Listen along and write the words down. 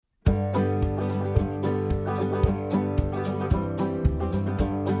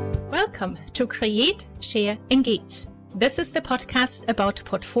Welcome to Create, Share, Engage. This is the podcast about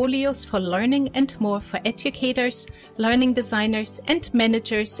portfolios for learning and more for educators, learning designers, and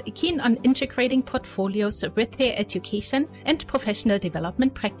managers keen on integrating portfolios with their education and professional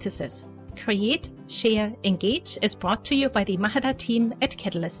development practices. Create, Share, Engage is brought to you by the Mahara team at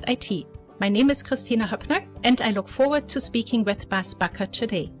Catalyst IT. My name is Christina Höppner, and I look forward to speaking with Bas Bakker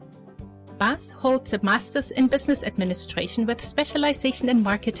today. Bas holds a master's in business administration with specialization in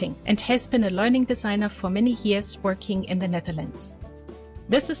marketing and has been a learning designer for many years working in the Netherlands.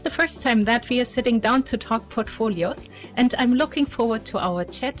 This is the first time that we are sitting down to talk portfolios, and I'm looking forward to our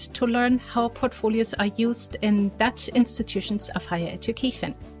chat to learn how portfolios are used in Dutch institutions of higher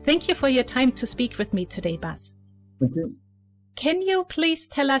education. Thank you for your time to speak with me today, Bas. Thank you. Can you please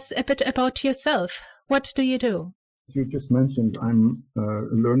tell us a bit about yourself? What do you do? You just mentioned I'm a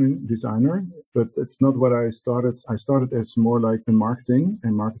learning designer, but it's not what I started. I started as more like in marketing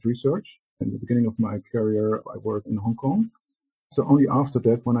and market research. In the beginning of my career, I worked in Hong Kong. So only after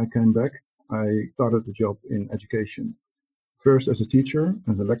that, when I came back, I started a job in education. First as a teacher,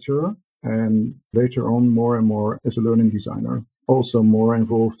 as a lecturer, and later on more and more as a learning designer. Also more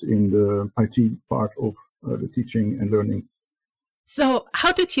involved in the IT part of the teaching and learning. So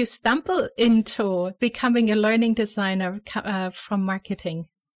how did you stumble into becoming a learning designer from marketing?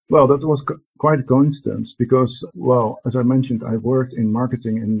 Well, that was quite a coincidence because, as I mentioned, I worked in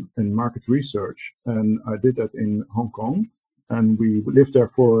marketing and market research, and I did that in Hong Kong, and we lived there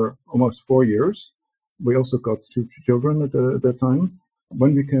for almost 4 years. We also got 2 children at that time.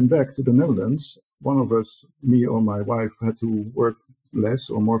 When we came back to the Netherlands, one of us, me or my wife, had to work less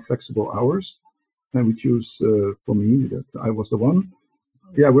or more flexible hours. And we choose for me that I was the one.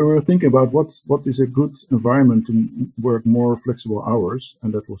 Yeah, we were thinking about what is a good environment to work more flexible hours.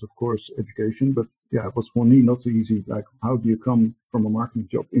 And that was, of course, education. But yeah, it was for me not so easy. Like, how do you come from a marketing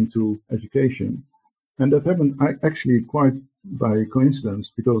job into education? And that happened actually quite by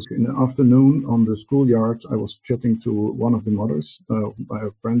coincidence, because in the afternoon on the schoolyard, I was chatting to one of the mothers,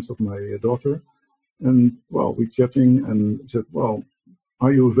 friends of my daughter. And, we're chatting and said,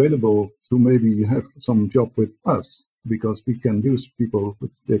 are you available to maybe have some job with us? Because we can use people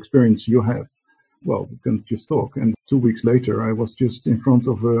with the experience you have. We can just talk. And 2 weeks later, I was just in front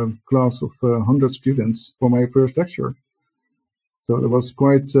of a class of 100 students for my first lecture. So it was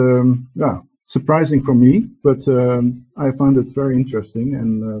quite surprising for me, but I found it very interesting.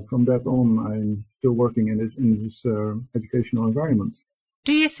 And from that on, I'm still working in this educational environment.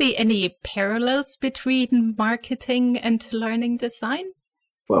 Do you see any parallels between marketing and learning design?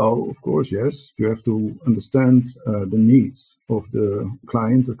 Well, of course, yes. You have to understand the needs of the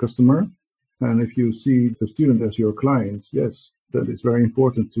client, the customer. And if you see the student as your client, yes, that is very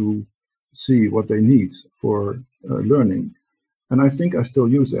important to see what they need for learning. And I think I still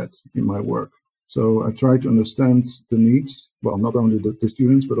use that in my work. So I try to understand the needs, not only the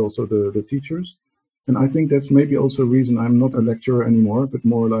students, but also the teachers. And I think that's maybe also a reason I'm not a lecturer anymore, but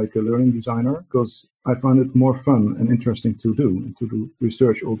more like a learning designer, because I find it more fun and interesting to do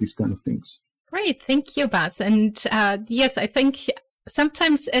research, all these kind of things. Great. Thank you, Bas. And yes, I think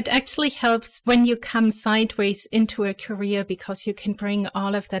sometimes it actually helps when you come sideways into a career, because you can bring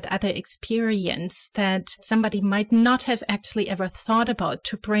all of that other experience that somebody might not have actually ever thought about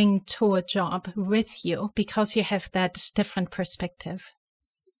to bring to a job with you, because you have that different perspective.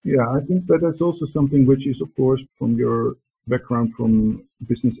 Yeah, I think that's also something which is, of course, from your background from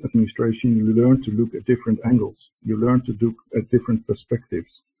business administration, you learn to look at different angles. You learn to look at different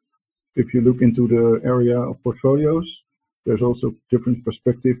perspectives. If you look into the area of portfolios, there's also different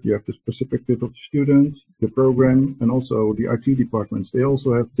perspective. You have the perspective of the student, the program, and also the IT departments. They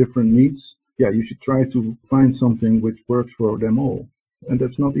also have different needs. Yeah, you should try to find something which works for them all. And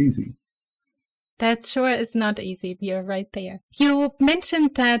that's not easy. That sure is not easy. You're right there. You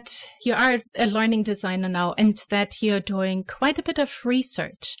mentioned that you are a learning designer now and that you're doing quite a bit of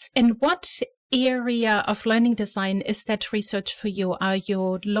research. In what area of learning design is that research for you? Are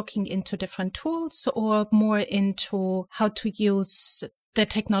you looking into different tools or more into how to use the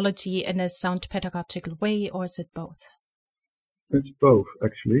technology in a sound pedagogical way, or is it both? It's both,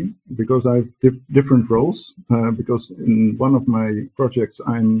 actually, because I have different roles. Because in one of my projects,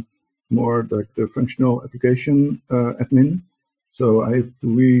 I'm more like the functional application admin. So I have to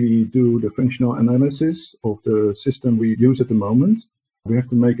really do the functional analysis of the system we use at the moment. We have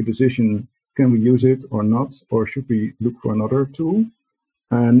to make a decision, can we use it or not, or should we look for another tool?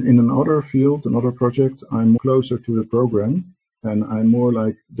 And in another field, another project, I'm closer to the program, and I'm more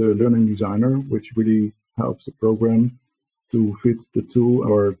like the learning designer, which really helps the program to fit the tool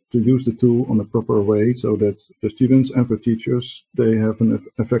or to use the tool on a proper way so that the students and the teachers, they have an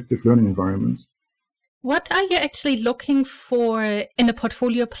effective learning environment. What are you actually looking for in a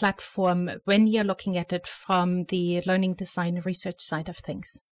portfolio platform when you're looking at it from the learning design research side of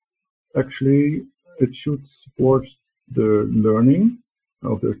things? Actually, it should support the learning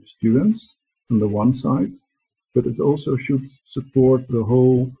of the students on the one side, but it also should support the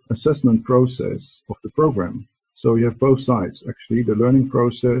whole assessment process of the program. So you have both sides, actually, the learning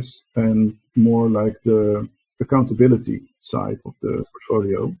process and more like the accountability side of the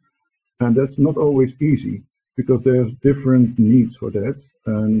portfolio. And that's not always easy because there's different needs for that.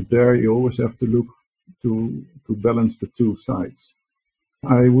 And there you always have to look to balance the two sides.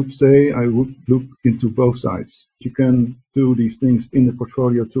 I would say I would look into both sides. You can do these things in the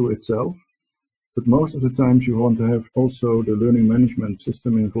portfolio tool itself, but most of the times you want to have also the learning management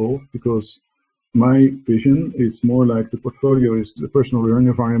system involved, because my vision is more like the portfolio is the personal learning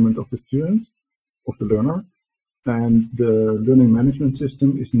environment of the student, of the learner, and the learning management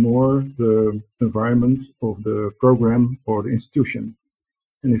system is more the environment of the program or the institution.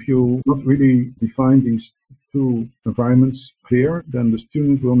 And if you not really define these two environments clear, then the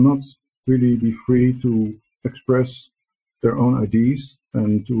student will not really be free to express their own ideas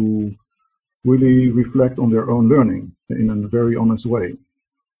and to really reflect on their own learning in a very honest way.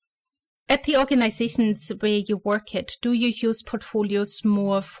 At the organizations where you work at, do you use portfolios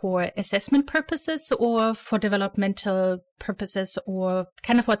more for assessment purposes or for developmental purposes, or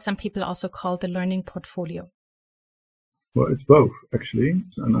kind of what some people also call the learning portfolio? Well, it's both, actually.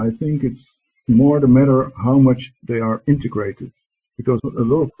 And I think it's more the matter how much they are integrated. Because a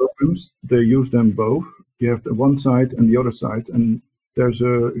lot of programs, they use them both. You have the one side and the other side, and there's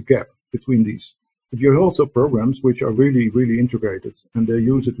a gap between these. But you have also programs which are really, really integrated, and they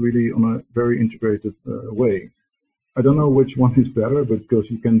use it really on a very integrated way. I don't know which one is better, because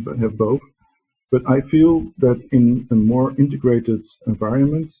you can have both. But I feel that in a more integrated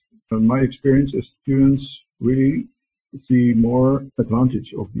environment, my experience is students really see more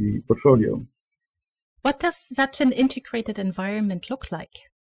advantage of the portfolio. What does such an integrated environment look like?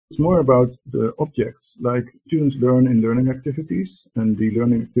 It's more about the objects, like students learn in learning activities, and the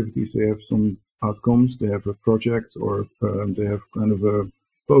learning activities, they have some outcomes, they have a project, or they have kind of a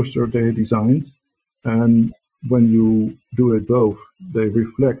poster they designed. And when you do it both, they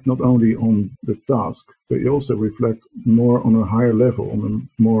reflect not only on the task, but they also reflect more on a higher level, on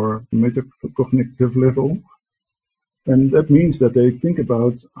a more metacognitive level. And that means that they think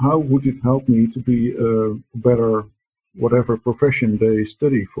about how would it help me to be a better whatever profession they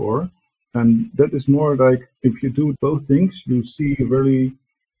study for. And that is more like if you do both things, you see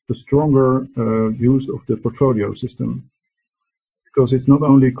a stronger use of the portfolio system. Because it's not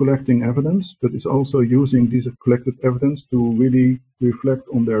only collecting evidence, but it's also using this collected evidence to really reflect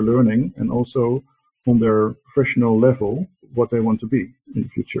on their learning and also on their professional level, what they want to be in the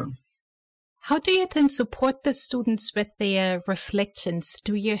future. How do you then support the students with their reflections?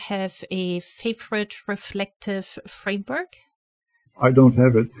 Do you have a favorite reflective framework? I don't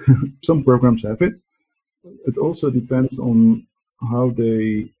have it. Some programs have it. It also depends on how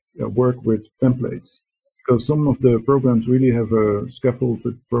they work with templates. Because some of the programs really have a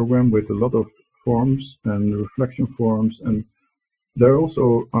scaffolded program with a lot of forms and reflection forms. And there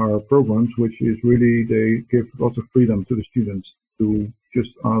also are programs which is really, they give lots of freedom to the students to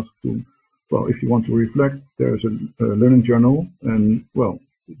just ask to, well, if you want to reflect, there's a learning journal and, well,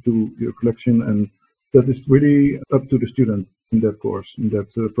 do your reflection. And that is really up to the student in that course, in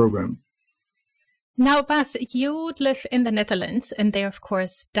that program. Now, Bas, you live in the Netherlands, and there, of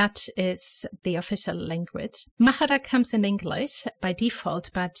course, Dutch is the official language. Mahara comes in English by default,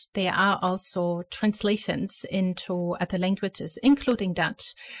 but there are also translations into other languages, including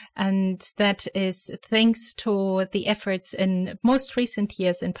Dutch. And that is thanks to the efforts in most recent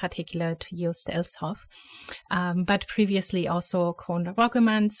years, in particular, to Joost Elshoff, but previously also Koen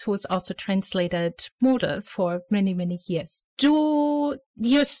Roggemans, who's also translated Moodle for many, many years. Do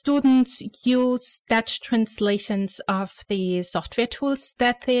your students use Dutch translations of the software tools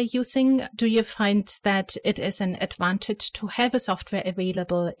that they're using? Do you find that it is an advantage to have a software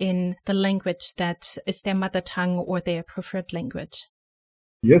available in the language that is their mother tongue or their preferred language?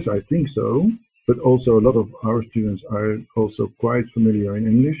 Yes, I think so. But also a lot of our students are also quite familiar in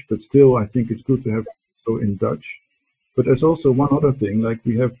English, but still I think it's good to have so in Dutch. But there's also one other thing, like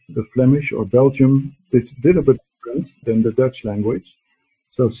we have the Flemish or Belgium. It's a little bit different than the Dutch language.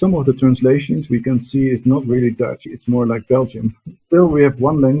 So some of the translations we can see is not really Dutch. It's more like Belgium. Still we have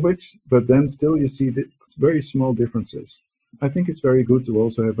one language, but then still you see the very small differences. I think it's very good to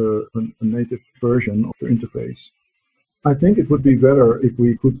also have a native version of the interface. I think it would be better if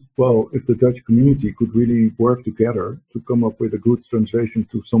we could, if the Dutch community could really work together to come up with a good translation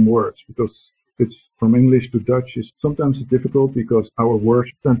to some words, because it's from English to Dutch is sometimes difficult because our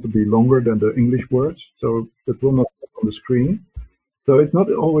words tend to be longer than the English words, so that will not be on the screen. So it's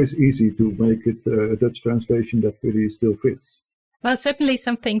not always easy to make it a Dutch translation that really still fits. Well, certainly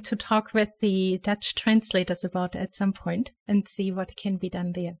something to talk with the Dutch translators about at some point and see what can be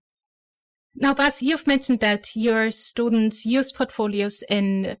done there. Now, Bas, you've mentioned that your students use portfolios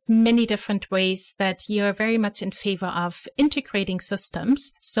in many different ways, that you're very much in favor of integrating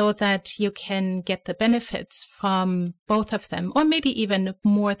systems so that you can get the benefits from both of them, or maybe even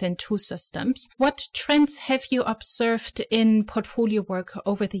more than two systems. What trends have you observed in portfolio work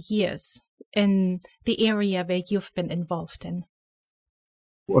over the years in the area where you've been involved in?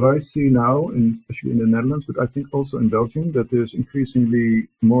 What I see now, especially in the Netherlands, but I think also in Belgium, that there's increasingly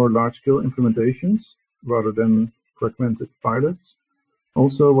more large-scale implementations rather than fragmented pilots.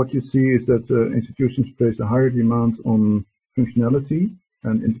 Also, what you see is that institutions place a higher demand on functionality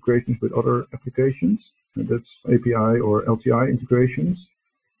and integrations with other applications. And that's API or LTI integrations.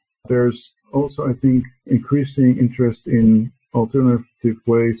 There's also, I think, increasing interest in alternative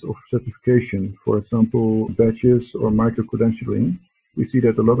ways of certification, for example, badges or micro-credentialing. We see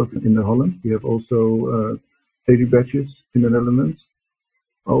that a lot of in the Holland. We have also 80 badges in the Netherlands.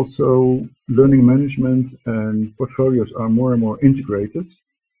 Also, learning management and portfolios are more and more integrated,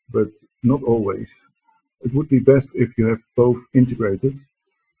 but not always. It would be best if you have both integrated.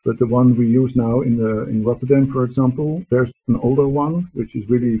 But the one we use now in Rotterdam, for example, there's an older one, which is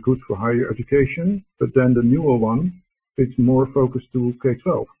really good for higher education. But then the newer one, it's more focused to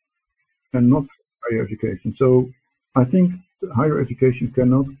K-12 and not higher education. So I think higher education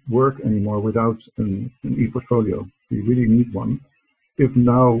cannot work anymore without an e-portfolio. We really need one. If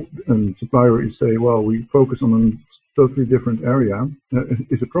now a supplier is say, well, we focus on a totally different area,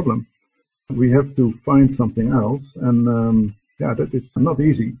 it's a problem. We have to find something else, and that is not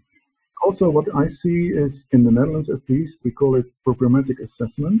easy. Also, what I see is in the Netherlands, at least, we call it programmatic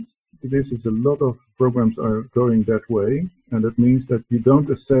assessment. This is a lot of programs are going that way, and that means that you don't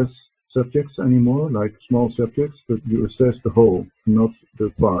assess subjects anymore, like small subjects, but you assess the whole, not the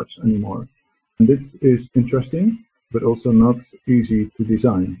parts anymore. And this is interesting, but also not easy to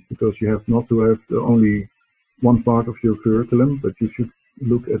design, because you have not to have only one part of your curriculum, but you should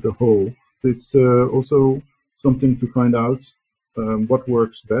look at the whole. It's also something to find out what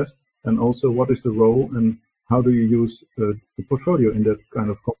works best, and also what is the role and how do you use the portfolio in that kind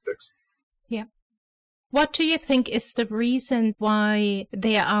of context. Yeah. What do you think is the reason why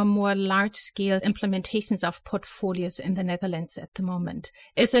there are more large-scale implementations of portfolios in the Netherlands at the moment?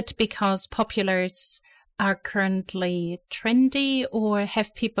 Is it because populars are currently trendy, or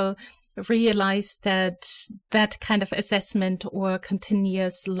have people realized that that kind of assessment or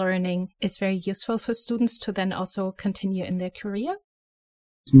continuous learning is very useful for students to then also continue in their career?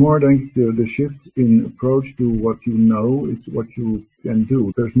 It's more than the shift in approach to what you know, it's what you can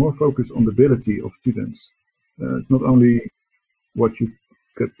do. There's more focus on the ability of students. It's not only what you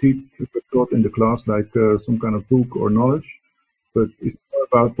get taught in the class, like some kind of book or knowledge, but it's more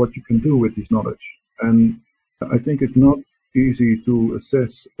about what you can do with this knowledge. And I think it's not easy to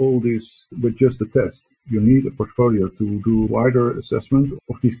assess all this with just a test. You need a portfolio to do wider assessment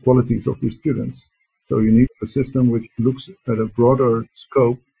of these qualities of these students. So you need a system which looks at a broader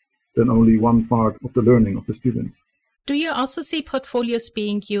scope than only one part of the learning of the student. Do you also see portfolios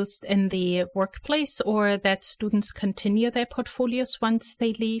being used in the workplace, or that students continue their portfolios once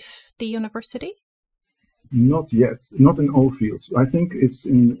they leave the university? Not yet, not in all fields. I think it's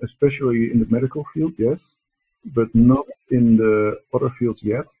especially in the medical field, yes, but not in the other fields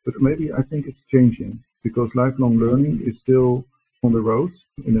yet. But maybe I think it's changing, because lifelong learning is still on the road.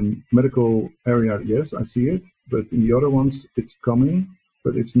 In the medical area, yes, I see it, but in the other ones, it's coming,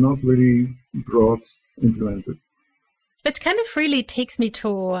 but it's not really broad implemented. Which kind of really takes me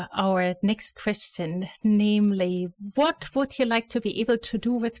to our next question, namely, what would you like to be able to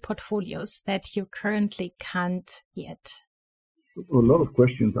do with portfolios that you currently can't yet? A lot of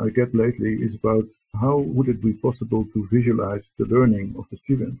questions I get lately is about how would it be possible to visualize the learning of the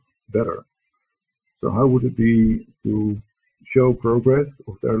student better? So how would it be to show progress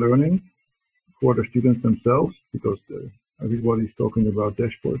of their learning for the students themselves? Because everybody's talking about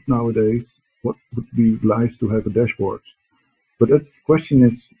dashboards nowadays. What would be nice to have a dashboard? But that question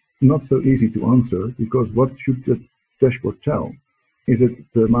is not so easy to answer, because what should the dashboard tell? Is it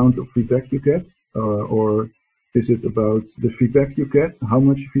the amount of feedback you get, or is it about the feedback you get, how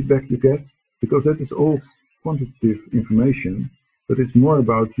much feedback you get? Because that is all quantitative information, but it's more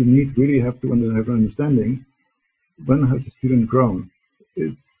about you really have to have an understanding when has a student grown?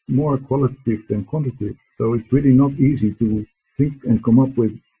 It's more qualitative than quantitative. So it's really not easy to think and come up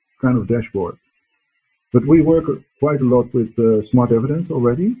with kind of dashboard. But we work quite a lot with smart evidence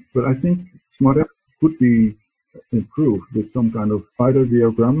already. But I think smart evidence could be improved with some kind of spider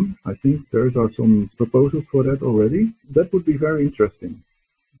diagram. I think there are some proposals for that already. That would be very interesting.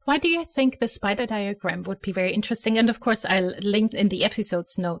 Why do you think the spider diagram would be very interesting? And of course, I'll link in the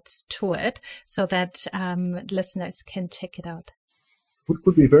episode's notes to it so that listeners can check it out. It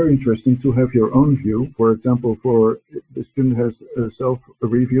could be very interesting to have your own view. For example, for the student has a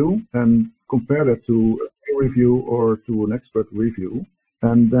self-review and compare that to a peer review or to an expert review,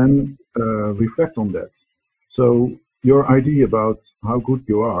 and then reflect on that. So your idea about how good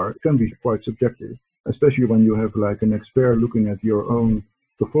you are can be quite subjective, especially when you have like an expert looking at your own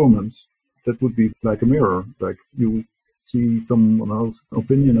performance. That would be like a mirror, like you see someone else's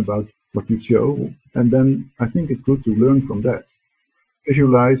opinion about what you show, and then I think it's good to learn from that.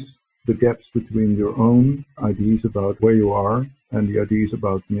 Visualize the gaps between your own ideas about where you are and the ideas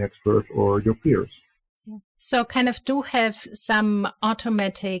about the expert or your peers. So kind of do have some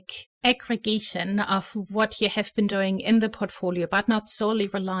automatic aggregation of what you have been doing in the portfolio, but not solely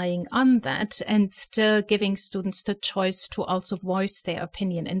relying on that, and still giving students the choice to also voice their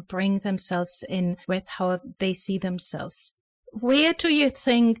opinion and bring themselves in with how they see themselves. Where do you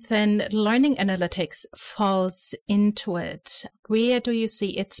think then learning analytics falls into it? Where do you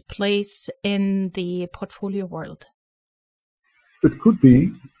see its place in the portfolio world? It could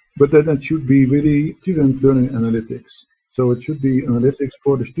be, but then it should be really student learning analytics. So it should be analytics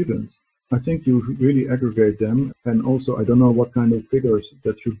for the students. I think you really aggregate them, and also I don't know what kind of figures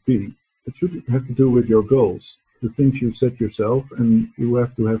that should be. It should have to do with your goals, the things you set yourself, and you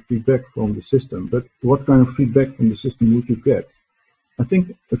have to have feedback from the system. But what kind of feedback from the system would you get? I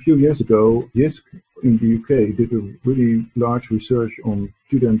think a few years ago, JISC in the UK did a really large research on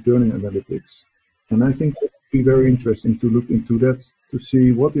student learning analytics. And I think it would be very interesting to look into that to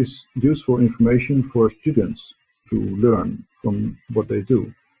see what is useful information for students to learn from what they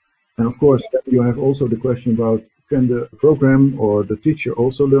do. And of course, you have also the question about can the program or the teacher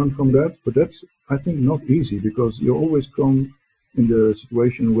also learn from that? But that's, I think, not easy because you always come in the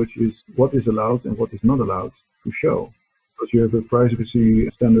situation which is what is allowed and what is not allowed to show. Because you have the privacy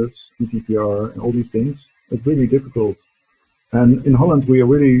standards, GDPR, and all these things. It's really difficult. And in Holland, we are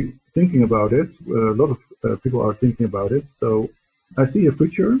really thinking about it. A lot of people are thinking about it. So I see a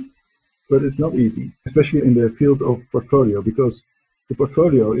future, but it's not easy, especially in the field of portfolio, because the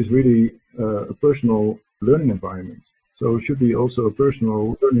portfolio is really a personal learning environment. So it should be also a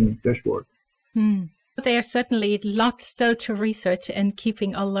personal learning dashboard. There's certainly lots still to research and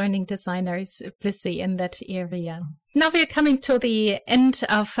keeping our learning designers busy in that area. Now we're coming to the end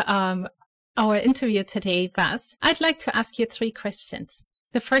of our interview today, Bas. I'd like to ask you 3 questions.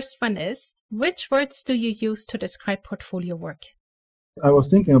 The first one is, which words do you use to describe portfolio work? I was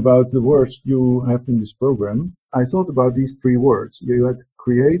thinking about the words you have in this program. I thought about these 3 words. You had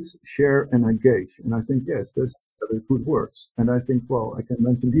create, share, and engage. And I think, yes, that's good words. And I think, well, I can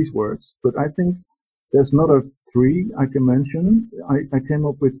mention these words, but I think there's another 3 I can mention. I came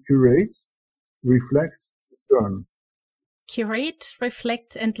up with curate, reflect, learn. Curate,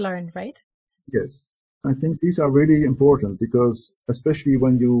 reflect, and learn, right? Yes. I think these are really important because especially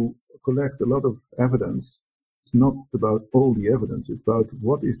when you collect a lot of evidence, it's not about all the evidence. It's about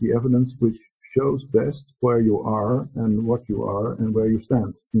what is the evidence which shows best where you are and what you are and where you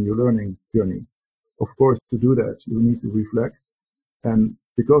stand in your learning journey. Of course, to do that, you need to reflect. And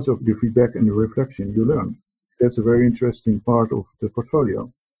because of the feedback and the reflection, you learn. That's a very interesting part of the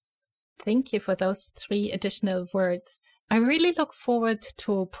portfolio. Thank you for those 3 additional words. I really look forward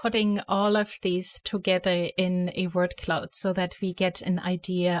to putting all of these together in a word cloud so that we get an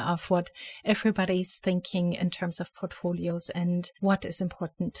idea of what everybody's thinking in terms of portfolios and what is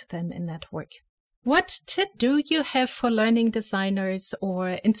important to them in that work. What tip do you have for learning designers or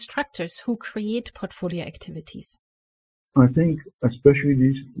instructors who create portfolio activities? I think especially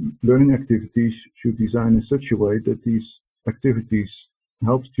these learning activities should design in such a way that these activities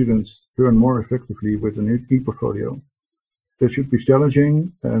help students learn more effectively with an e-portfolio. They should be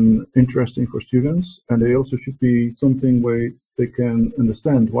challenging and interesting for students, and they also should be something where they can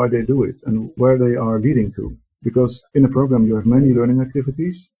understand why they do it and where they are leading to. Because in a program you have many learning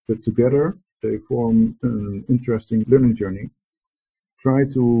activities, but together they form an interesting learning journey. Try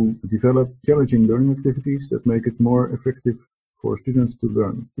to develop challenging learning activities that make it more effective for students to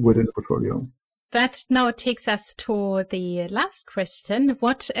learn within the portfolio. That now takes us to the last question.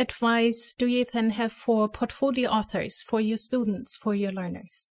 What advice do you then have for portfolio authors, for your students, for your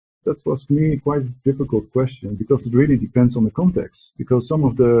learners? That was for me quite a difficult question because it really depends on the context. Because some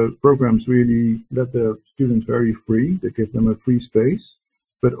of the programs really let the students very free. They give them a free space.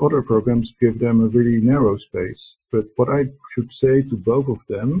 But other programs give them a really narrow space. But what I should say to both of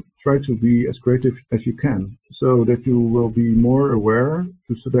them, try to be as creative as you can so that you will be more aware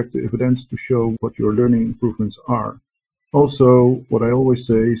to select the evidence to show what your learning improvements are. Also, what I always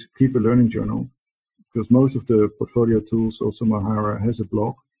say is keep a learning journal because most of the portfolio tools, also Mahara has a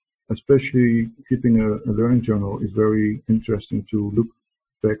blog. Especially keeping a learning journal is very interesting to look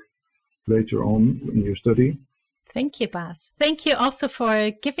back later on in your study. Thank you, Bas. Thank you also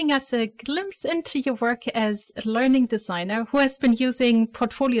for giving us a glimpse into your work as a learning designer who has been using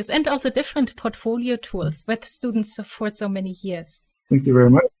portfolios and also different portfolio tools with students for so many years. Thank you very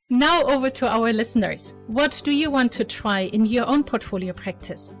much. Now over to our listeners. What do you want to try in your own portfolio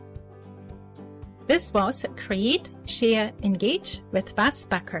practice? This was Create, Share, Engage with Bas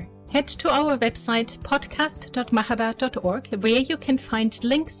Bakker. Head to our website podcast.mahara.org where you can find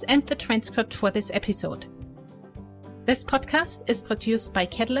links and the transcript for this episode. This podcast is produced by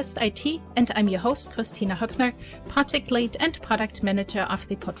Catalyst IT, and I'm your host, Christina Höppner, project lead and product manager of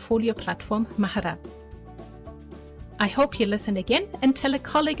the portfolio platform Mahara. I hope you listen again and tell a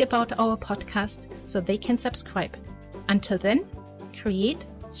colleague about our podcast so they can subscribe. Until then, create,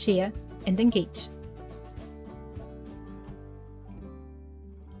 share, and engage.